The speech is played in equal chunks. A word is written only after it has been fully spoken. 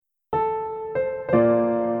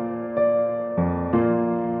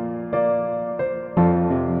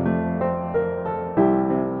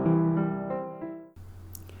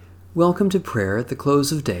Welcome to prayer at the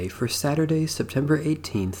close of day for Saturday, September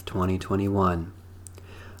 18th, 2021.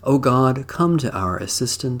 O God, come to our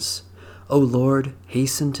assistance. O Lord,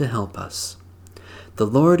 hasten to help us. The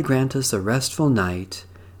Lord grant us a restful night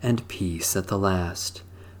and peace at the last.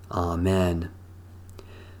 Amen.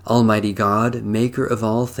 Almighty God, maker of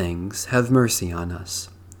all things, have mercy on us.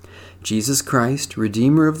 Jesus Christ,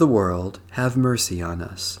 Redeemer of the world, have mercy on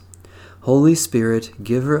us. Holy Spirit,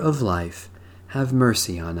 giver of life, have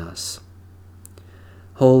mercy on us.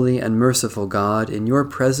 Holy and merciful God, in your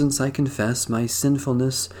presence I confess my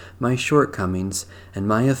sinfulness, my shortcomings, and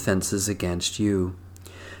my offenses against you.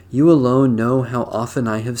 You alone know how often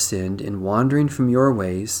I have sinned in wandering from your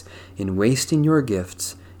ways, in wasting your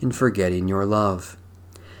gifts, in forgetting your love.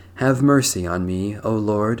 Have mercy on me, O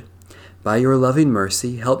Lord. By your loving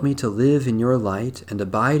mercy, help me to live in your light and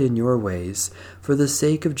abide in your ways, for the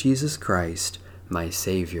sake of Jesus Christ, my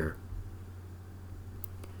Savior.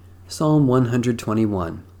 Psalm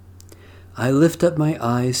 121. I lift up my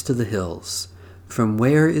eyes to the hills. From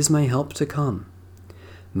where is my help to come?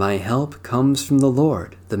 My help comes from the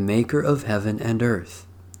Lord, the maker of heaven and earth.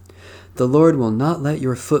 The Lord will not let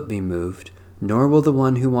your foot be moved, nor will the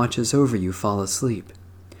one who watches over you fall asleep.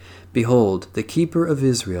 Behold, the keeper of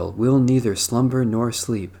Israel will neither slumber nor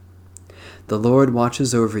sleep. The Lord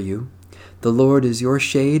watches over you. The Lord is your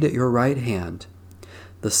shade at your right hand.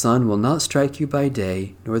 The sun will not strike you by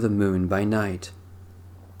day, nor the moon by night.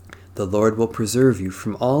 The Lord will preserve you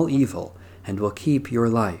from all evil, and will keep your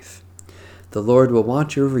life. The Lord will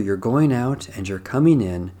watch over your going out and your coming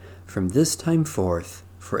in, from this time forth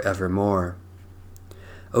forevermore.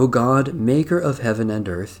 O God, maker of heaven and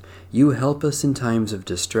earth, you help us in times of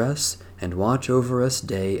distress, and watch over us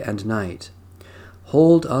day and night.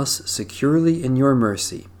 Hold us securely in your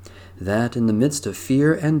mercy, that in the midst of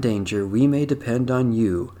fear and danger we may depend on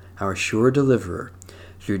you, our sure deliverer,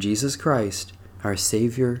 through Jesus Christ, our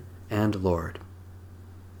Savior and Lord.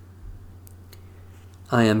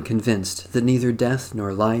 I am convinced that neither death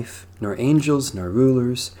nor life, nor angels nor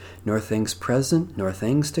rulers, nor things present nor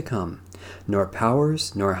things to come, nor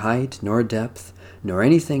powers, nor height, nor depth, nor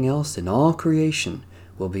anything else in all creation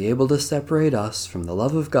will be able to separate us from the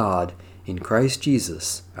love of God in Christ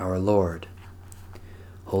Jesus our Lord.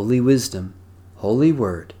 Holy Wisdom, Holy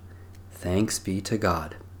Word, thanks be to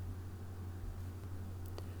God.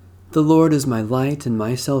 The Lord is my light and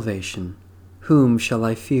my salvation. Whom shall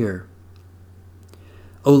I fear?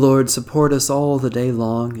 O Lord, support us all the day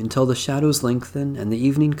long until the shadows lengthen and the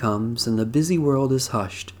evening comes and the busy world is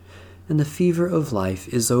hushed and the fever of life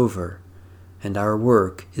is over and our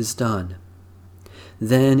work is done.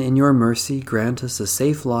 Then in your mercy grant us a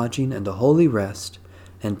safe lodging and a holy rest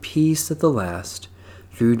and peace at the last,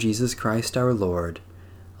 through Jesus Christ our Lord.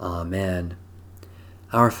 Amen.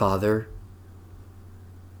 Our Father,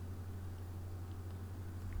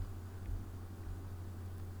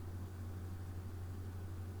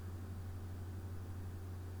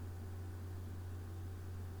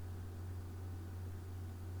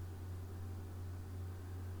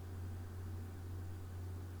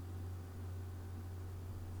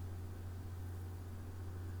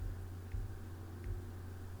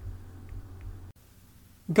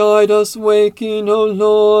 guide us waking, O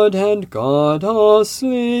Lord, and guard us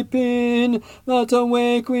sleeping, that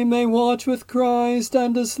awake we may watch with Christ,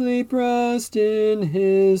 and asleep rest in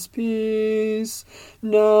his peace.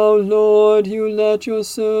 Now, Lord, you let your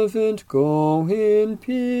servant go in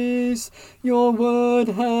peace. Your word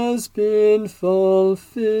has been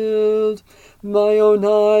fulfilled. My own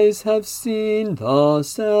eyes have seen the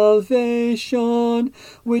salvation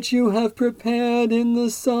which you have prepared in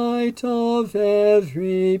the sight of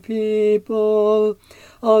every people,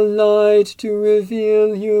 a light to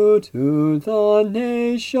reveal you to the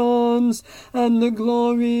nations, and the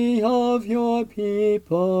glory of your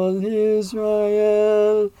people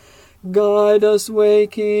Israel. Guide us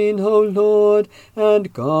waking, O Lord,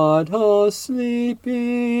 and guard us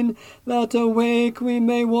sleeping, that awake we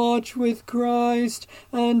may watch with Christ,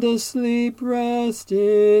 and asleep rest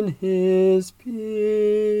in his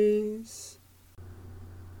peace.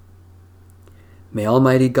 May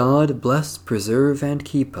Almighty God bless, preserve, and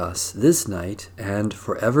keep us this night and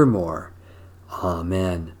forevermore.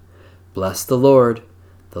 Amen. Bless the Lord.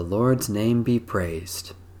 The Lord's name be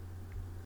praised.